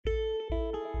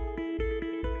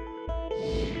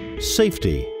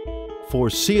Safety. For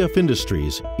CF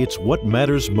Industries, it's what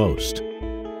matters most.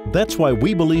 That's why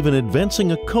we believe in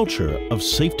advancing a culture of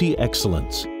safety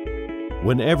excellence.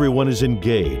 When everyone is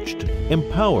engaged,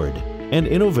 empowered, and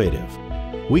innovative,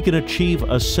 we can achieve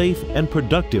a safe and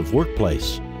productive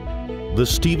workplace. The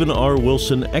Stephen R.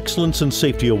 Wilson Excellence in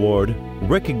Safety Award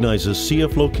recognizes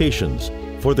CF locations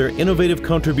for their innovative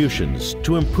contributions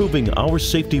to improving our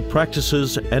safety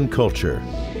practices and culture.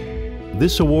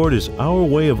 This award is our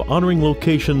way of honoring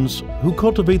locations who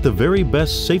cultivate the very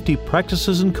best safety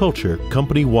practices and culture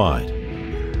company-wide.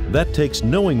 That takes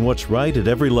knowing what's right at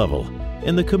every level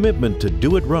and the commitment to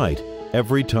do it right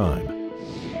every time.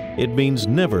 It means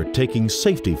never taking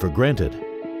safety for granted.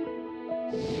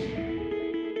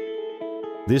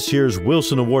 This year's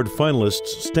Wilson Award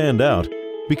finalists stand out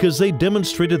because they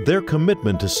demonstrated their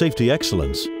commitment to safety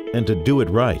excellence and to do it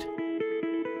right.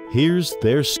 Here's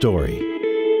their story.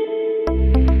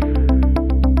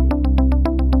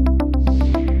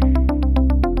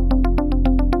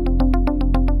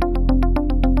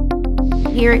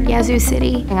 Here at Yazoo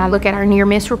City, and I look at our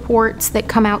near-miss reports that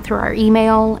come out through our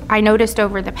email. I noticed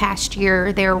over the past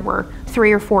year there were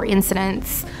 3 or 4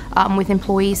 incidents with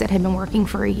employees that had been working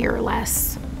for a year or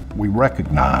less. We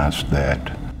recognize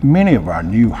that many of our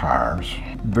new hires,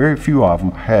 very few of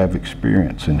them have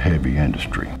experience in heavy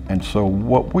industry. And so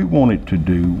what we wanted to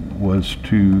do was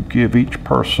to give each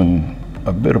person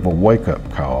a bit of a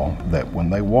wake-up call that when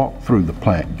they walk through the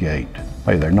plant gate,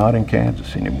 hey, they're not in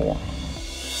Kansas anymore.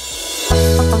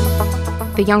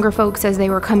 The younger folks, as they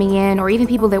were coming in, or even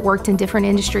people that worked in different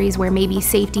industries where maybe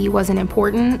safety wasn't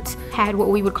important, had what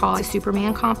we would call a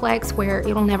Superman complex, where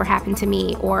it'll never happen to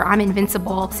me, or I'm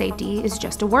invincible. Safety is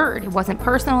just a word. It wasn't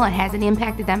personal, it hasn't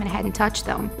impacted them, and it hadn't touched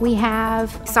them. We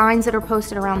have signs that are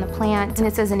posted around the plant, and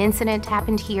it says an incident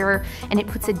happened here, and it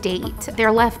puts a date.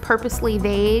 They're left purposely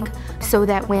vague so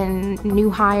that when new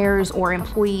hires or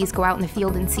employees go out in the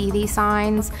field and see these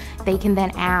signs, they can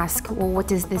then ask, well, what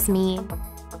does this mean?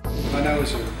 I know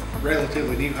as a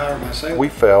relatively new hire myself, We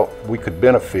felt we could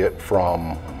benefit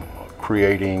from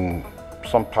creating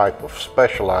some type of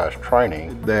specialized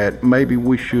training that maybe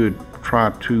we should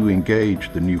try to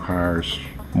engage the new hires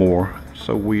more.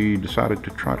 So we decided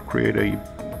to try to create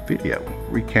a video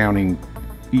recounting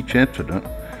each incident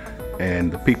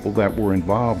and the people that were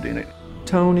involved in it.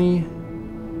 Tony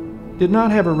did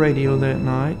not have a radio that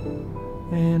night,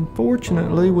 and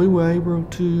fortunately we were able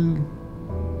to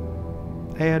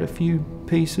add a few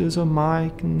pieces of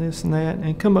mic and this and that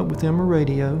and come up with him a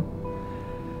radio.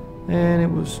 And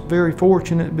it was very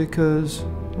fortunate because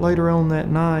later on that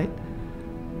night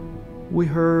we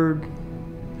heard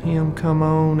him come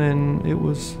on, and it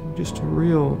was just a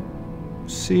real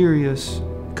serious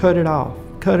cut it off,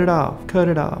 cut it off, cut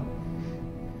it off.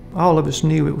 All of us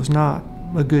knew it was not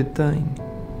a good thing,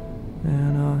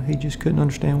 and he just couldn't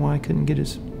understand why he couldn't get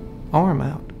his arm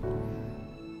out.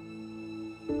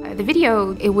 The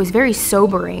video, it was very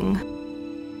sobering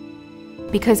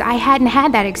because I hadn't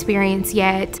had that experience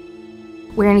yet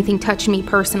where anything touched me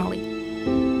personally.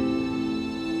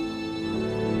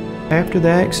 After the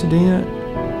accident,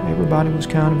 everybody was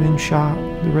kind of in shock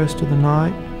the rest of the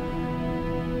night.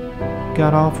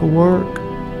 Got off of work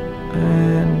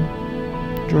and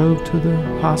drove to the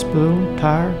hospital,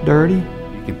 tired, dirty.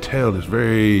 You can tell it's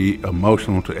very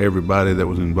emotional to everybody that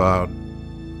was involved.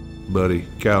 Buddy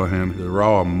Callahan, the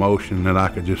raw emotion that I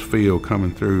could just feel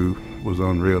coming through was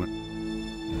unreal.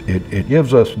 It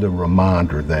gives us the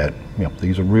reminder that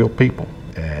these are real people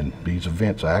and these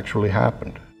events actually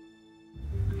happened.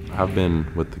 I've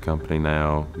been with the company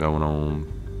now going on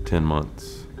 10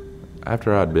 months.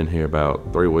 After I'd been here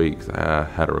about 3 weeks, I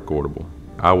had a recordable.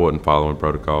 I wasn't following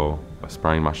protocol. I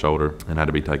sprained my shoulder and had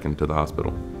to be taken to the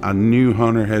hospital. I knew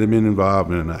Hunter had been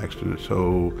involved in an accident,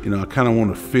 so I kind of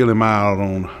want to feel him out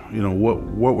on,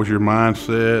 what was your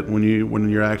mindset when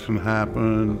your accident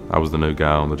happened? I was the new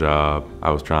guy on the job. I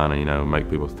was trying to, make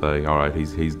people say, all right,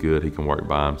 he's good, he can work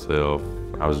by himself.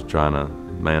 I was trying to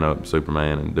man up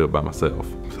Superman and do it by myself.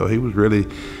 So he was really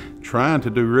trying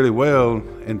to do really well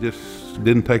and just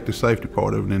didn't take the safety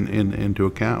part of it into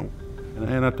account.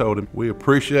 And I told him, we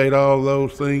appreciate all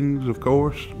those things, of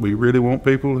course. We really want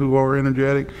people who are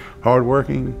energetic,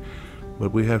 hardworking,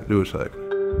 but we have to do it safely.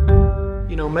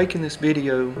 Making this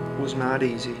video was not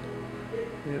easy.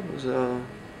 It was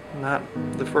not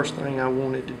the first thing I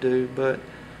wanted to do, but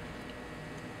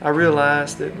I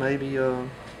realized that maybe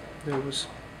there was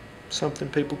something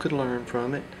people could learn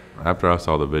from it. After I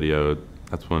saw the video,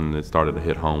 that's when it started to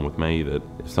hit home with me that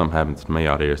if something happens to me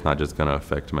out here, it's not just going to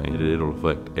affect me. It'll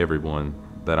affect everyone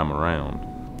that I'm around.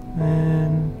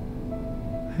 And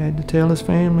I had to tell his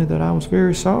family that I was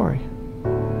very sorry.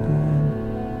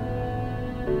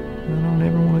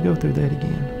 through that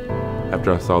again.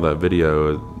 After I saw that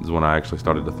video is when I actually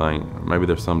started to think, maybe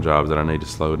there's some jobs that I need to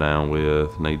slow down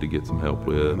with, need to get some help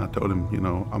with. And I told him, you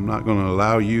know, I'm not going to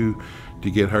allow you to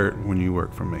get hurt when you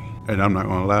work for me. And I'm not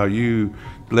going to allow you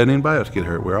to let anybody else get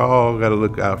hurt. We're all got to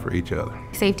look out for each other.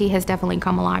 Safety has definitely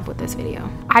come alive with this video.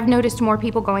 I've noticed more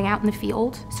people going out in the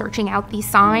field, searching out these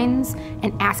signs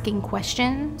and asking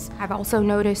questions. I've also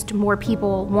noticed more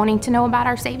people wanting to know about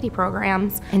our safety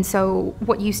programs. And so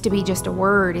what used to be just a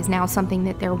word is now something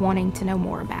that they're wanting to know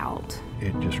more about.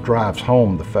 It just drives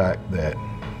home the fact that,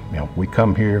 you know, we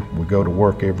come here, we go to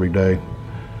work every day,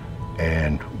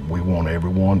 and we want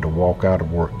everyone to walk out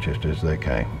of work just as they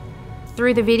came.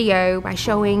 Through the video, by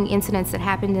showing incidents that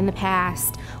happened in the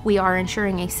past, we are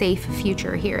ensuring a safe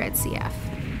future here at CF.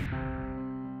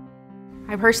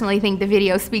 I personally think the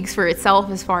video speaks for itself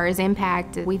as far as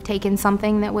impact. We've taken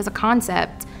something that was a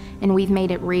concept and we've made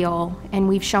it real, and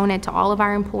we've shown it to all of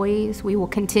our employees. We will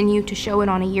continue to show it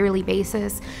on a yearly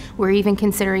basis. We're even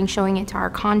considering showing it to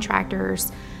our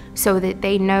contractors so that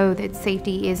they know that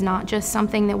safety is not just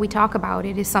something that we talk about,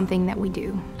 it is something that we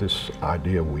do. This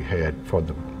idea we had for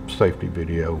the safety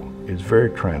video is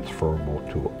very transferable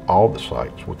to all the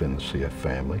sites within the CF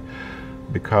family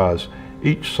because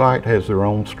each site has their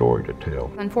own story to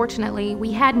tell. Unfortunately,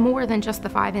 we had more than just the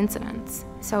 5 incidents.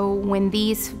 So when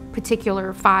these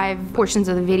particular 5 portions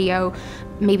of the video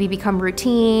maybe become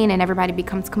routine and everybody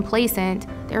becomes complacent,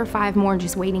 there are 5 more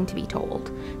just waiting to be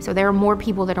told. So there are more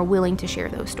people that are willing to share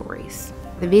those stories.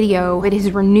 The video, it has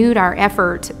renewed our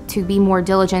effort to be more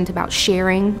diligent about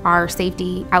sharing our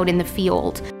safety out in the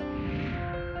field.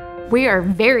 We are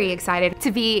very excited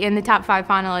to be in the top 5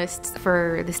 finalists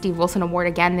for the Steve Wilson Award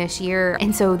again this year.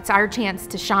 And so it's our chance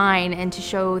to shine and to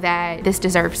show that this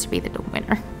deserves to be the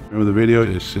winner. Remember the video?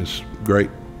 It's just great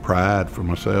pride for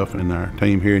myself and our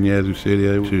team here in Yazoo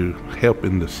City to help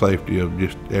in the safety of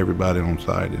just everybody on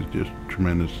site is just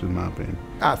tremendous in my opinion.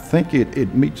 I think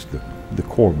it meets the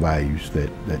core values that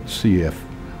CF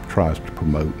tries to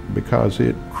promote because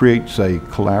it creates a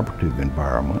collaborative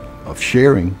environment of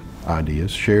sharing ideas,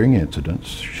 sharing incidents,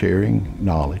 sharing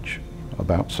knowledge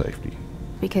about safety.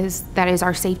 Because that is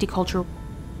our safety culture.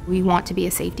 We want to be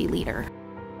a safety leader.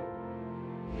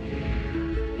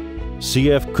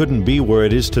 CF couldn't be where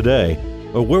it is today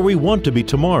or where we want to be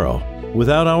tomorrow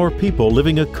without our people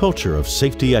living a culture of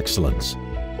safety excellence.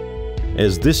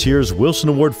 As this year's Wilson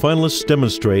Award finalists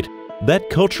demonstrate, that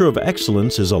culture of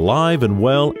excellence is alive and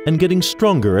well and getting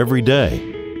stronger every day.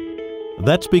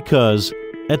 That's because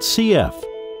at CF,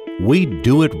 we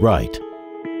do it right.